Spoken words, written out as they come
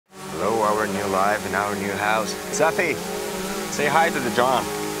our new life in our new house. Safi, say hi to the John.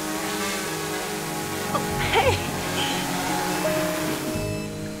 Oh, hey.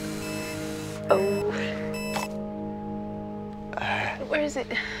 Oh. Where is it?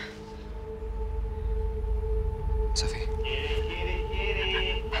 Safi.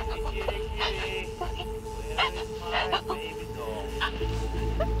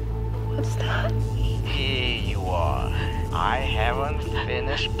 What's that? Here you are. I haven't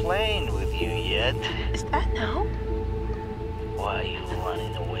finished playing with you yet. Is that now? Why are you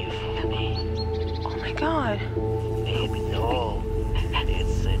running away from me? Oh my God. Baby doll, it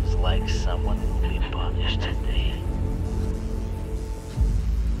seems like someone will be punished today.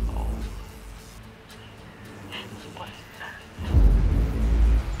 Oh. What is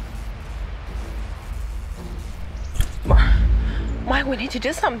that? Mike, we need to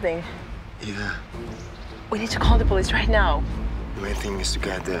do something. Yeah. We need to call the police right now. The main thing is to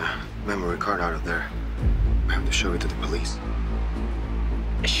get the memory card out of there. We have to show it to the police.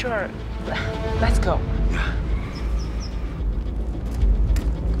 Sure. Let's go. Yeah.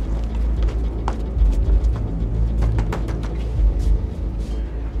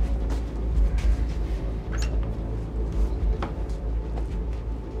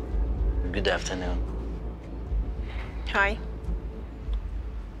 Good afternoon. Hi.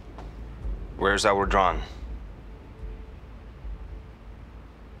 Where's our John?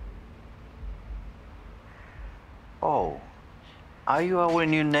 Oh, are you our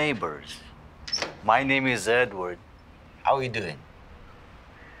new neighbors? My name is Edward. How are you doing?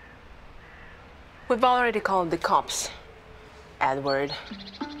 We've already called the cops, Edward.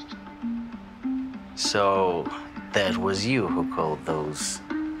 So, that was you who called those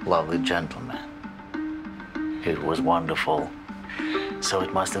lovely gentlemen. It was wonderful. So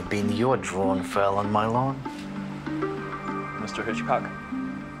it must have been your drone fell on my lawn? Mr. Hitchcock.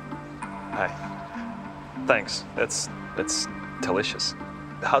 Hi. Thanks. That's delicious.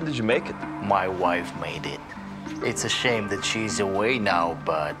 How did you make it? My wife made it. It's a shame that she's away now,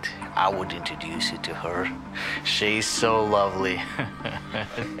 but I would introduce you to her. She's so lovely.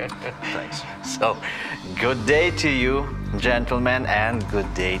 Thanks. So, good day to you, gentlemen, and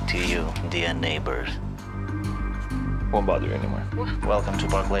good day to you, dear neighbors. Won't bother you anymore. Welcome to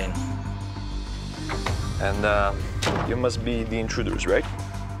Park Lane. And you must be the intruders, right?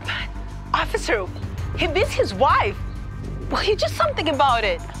 Officer, he beats his wife. Will you do something about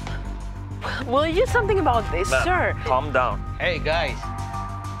it? Will you do something about this, Ma'am, sir? calm down. Hey, guys.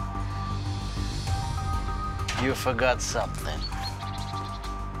 You forgot something.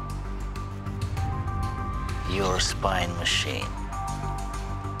 Your spine machine.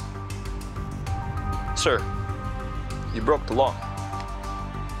 Sir, you broke the law.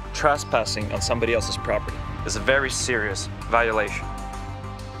 Trespassing on somebody else's property is a very serious violation.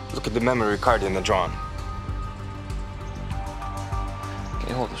 Look at the memory card in the John. Can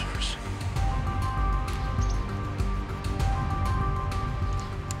you hold this for us?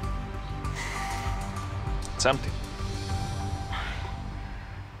 It's empty.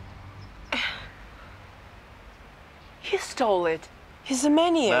 He stole it. He's a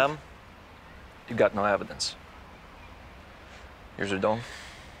maniac. Ma'am, you got no evidence. Here's your dome.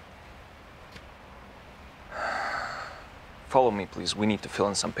 Follow me, please. We need to fill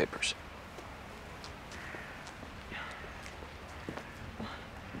in some papers.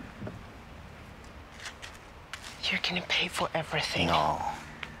 You're gonna pay for everything. No.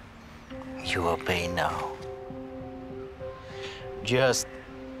 You are paying now. Just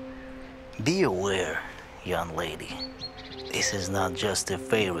be aware, young lady. This is not just a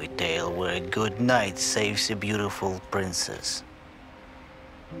fairy tale where a good knight saves a beautiful princess.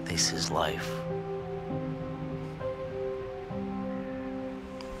 This is life.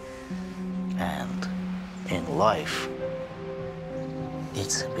 And in life,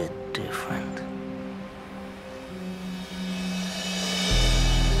 it's a bit different.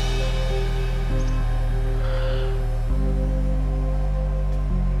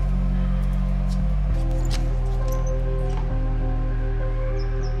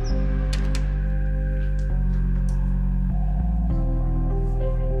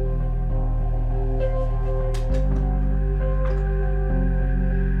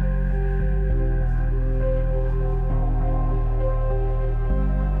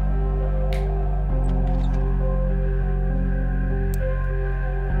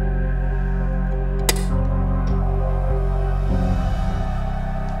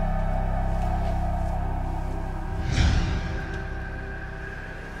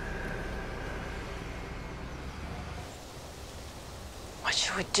 What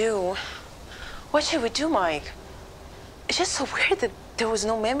should we do? What should we do, Mike? It's just so weird that There was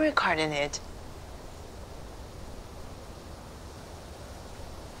no memory card in it.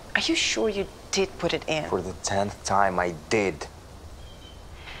 Are you sure you did put it in? For the 10th time, I did.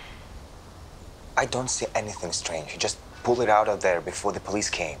 I don't see anything strange. You just pulled it out of there before the police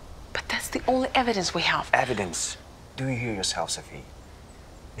came. But that's the only evidence we have. Evidence? Do you hear yourself, Sophie?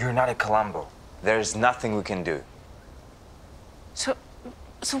 You're not a Columbo. There's nothing we can do. So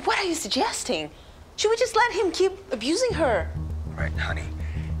what are you suggesting? Should we just let him keep abusing her? Right, honey.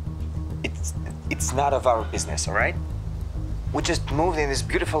 It's not of our business, all right? We just moved in this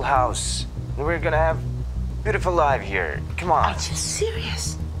beautiful house. And we're gonna have a beautiful life here. Come on. Are you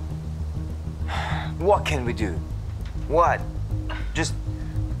serious? What can we do? What? Just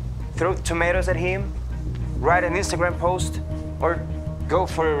throw tomatoes at him? Write an Instagram post? Or go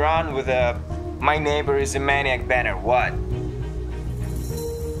for a run with a "My neighbor is a maniac" banner? What?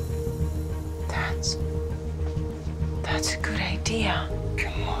 That's a good idea.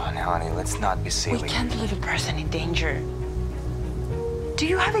 Come on, honey, let's not be silly. We can't leave a person in danger. Do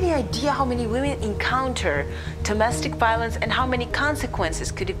you have any idea how many women encounter domestic violence and how many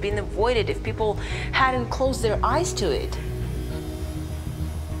consequences could have been avoided if people hadn't closed their eyes to it?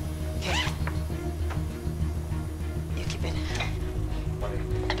 Okay. You keep it.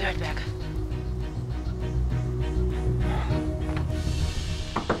 I'll be right back.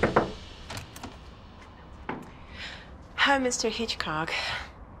 Hi, Mr. Hitchcock.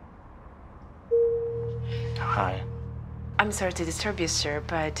 Hi. I'm sorry to disturb you, sir,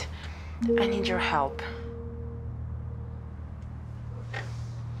 but I need your help.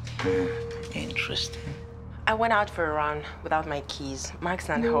 Interesting. I went out for a run without my keys. Mike's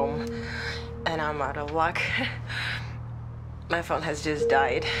not home, and I'm out of luck. My phone has just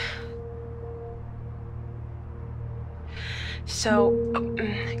died. So,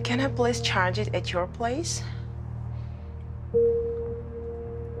 can I please charge it at your place?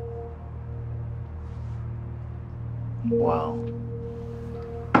 Wow.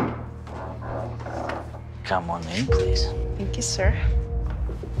 Come on in, please. Thank you, sir.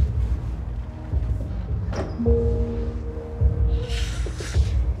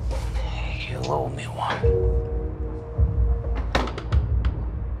 You owe me one.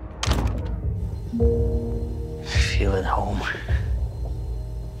 Feel at home.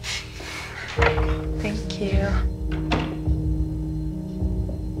 Thank you.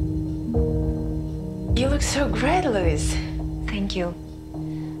 You look so great, Louis. Thank you.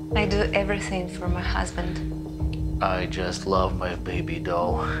 I do everything for my husband. I just love my baby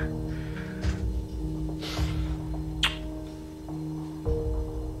doll.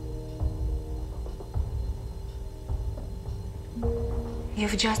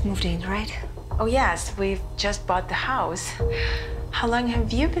 You've just moved in, right? Oh, yes, we've just bought the house. How long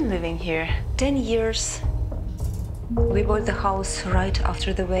have you been living here? 10 years. We bought the house right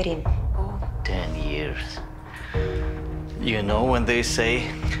after the wedding. 10 years. You know when they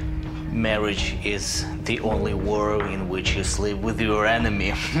say marriage is the only war in which you sleep with your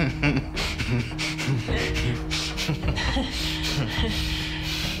enemy.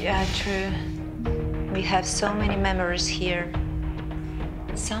 Yeah, true. We have so many memories here.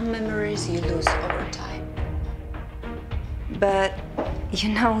 Some memories you lose over time. But, you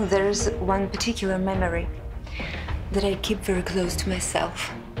know, there's one particular memory that I keep very close to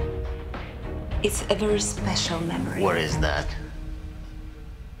myself. It's a very special memory. What is that?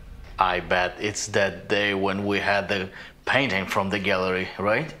 I bet it's that day when we had the painting from the gallery,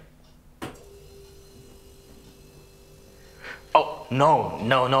 right? Oh, no.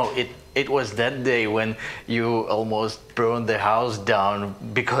 It was that day when you almost burned the house down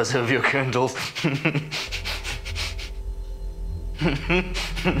because of your candles.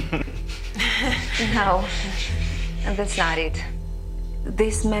 No, that's not it.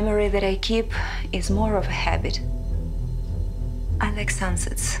 This memory that I keep is more of a habit. I like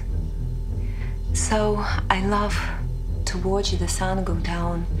sunsets. So I love to watch the sun go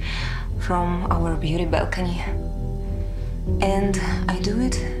down from our beauty balcony. And I do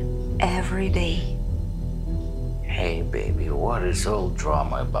it every day. Hey, baby, what is all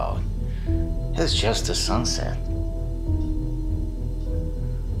drama about? It's just a sunset.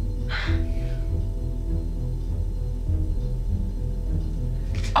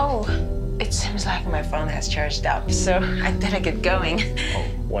 Oh, it seems like my phone has charged up, so I'd better get going. Oh,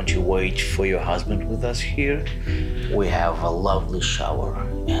 won't you wait for your husband with us here? We have a lovely shower,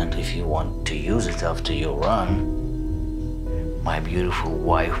 and if you want to use it after your run, my beautiful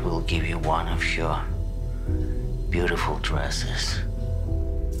wife will give you one of your beautiful dresses.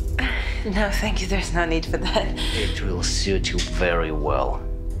 No, thank you. There's no need for that. It will suit you very well.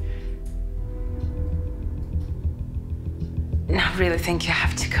 No, I really think you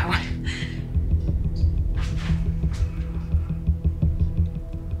have to go.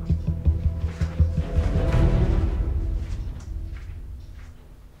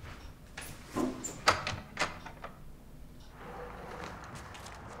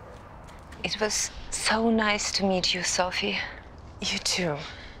 It was so nice to meet you, Sophie. You too.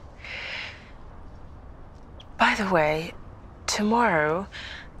 By the way, tomorrow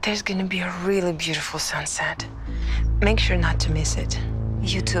there's gonna be a really beautiful sunset. Make sure not to miss it.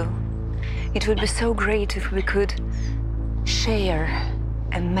 You too. It would be so great if we could share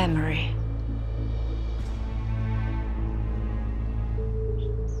a memory.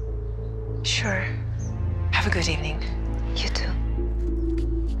 Sure. Have a good evening. You too.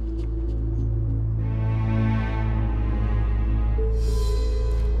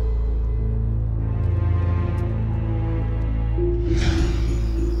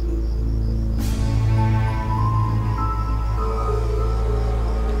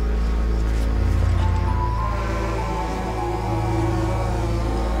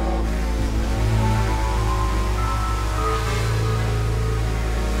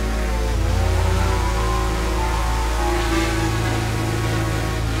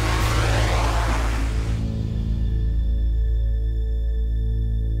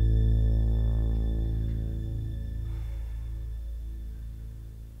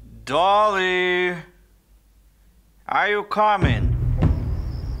 Dolly, are you coming?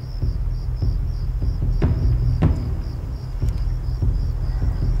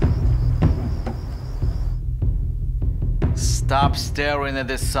 Stop staring at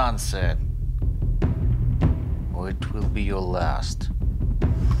the sunset, or it will be your last.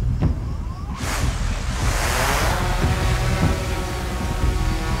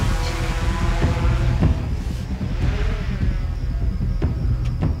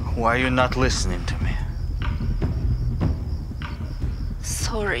 Why are you not listening to me?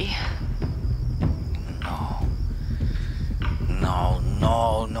 Sorry. No. No,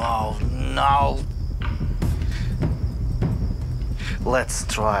 no, no, no. Let's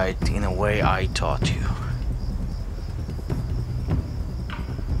try it in a way I taught you.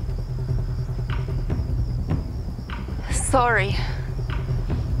 Sorry.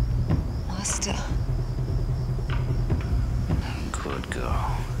 Master. Good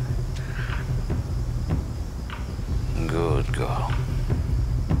girl. Good girl.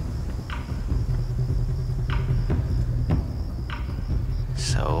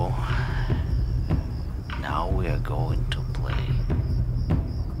 So, now we are going to play.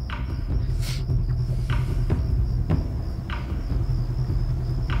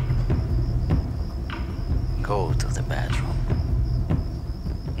 Go to the bedroom.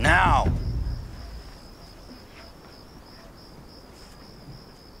 Now!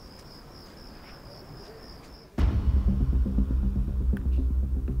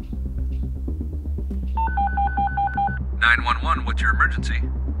 What's your emergency?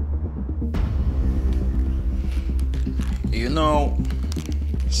 You know,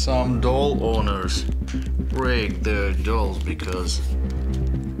 some doll owners break their dolls because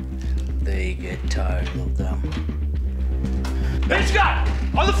they get tired of them. Hey, Scott!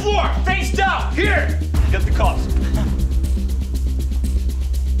 On the floor! Face down! Here! Get the cuffs.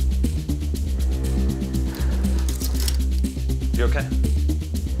 You okay?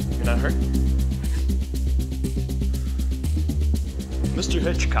 You're not hurt? Mr.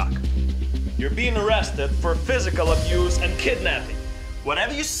 Hitchcock, you're being arrested for physical abuse and kidnapping.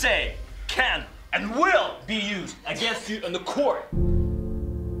 Whatever you say can and will be used against you in the court.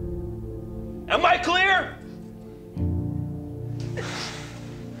 Am I clear?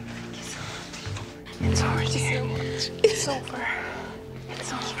 It's over, dear. It's over.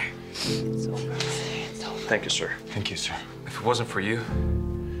 It's over. It's over. It's over. Thank you, sir. Thank you, sir. If it wasn't for you,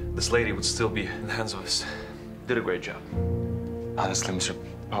 this lady would still be in the hands of us. Did a great job. Honestly, Mr.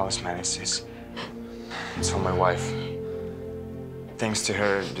 Paulus, man, it's for my wife. Thanks to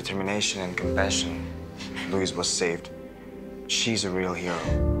her determination and compassion, Louise was saved. She's a real hero.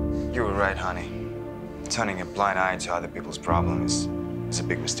 You were right, honey. Turning a blind eye to other people's problems is a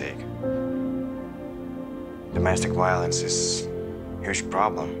big mistake. Domestic violence is a huge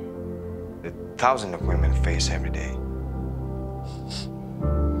problem that thousands of women face every day.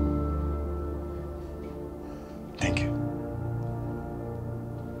 Thank you.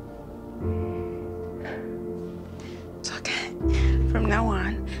 It's okay. From now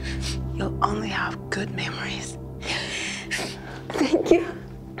on, you'll only have good memories. Thank you.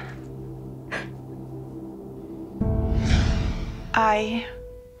 I,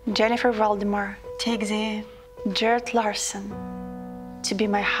 Jennifer Valdemar, take the Gert Larson to be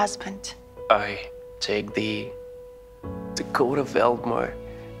my husband. I take the Dakota Valdemar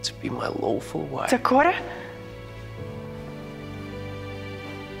to be my lawful wife. Dakota?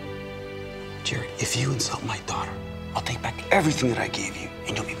 Jared, if you insult my daughter, I'll take back everything that I gave you,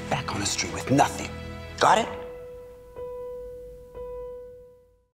 and you'll be back on the street with nothing. Got it?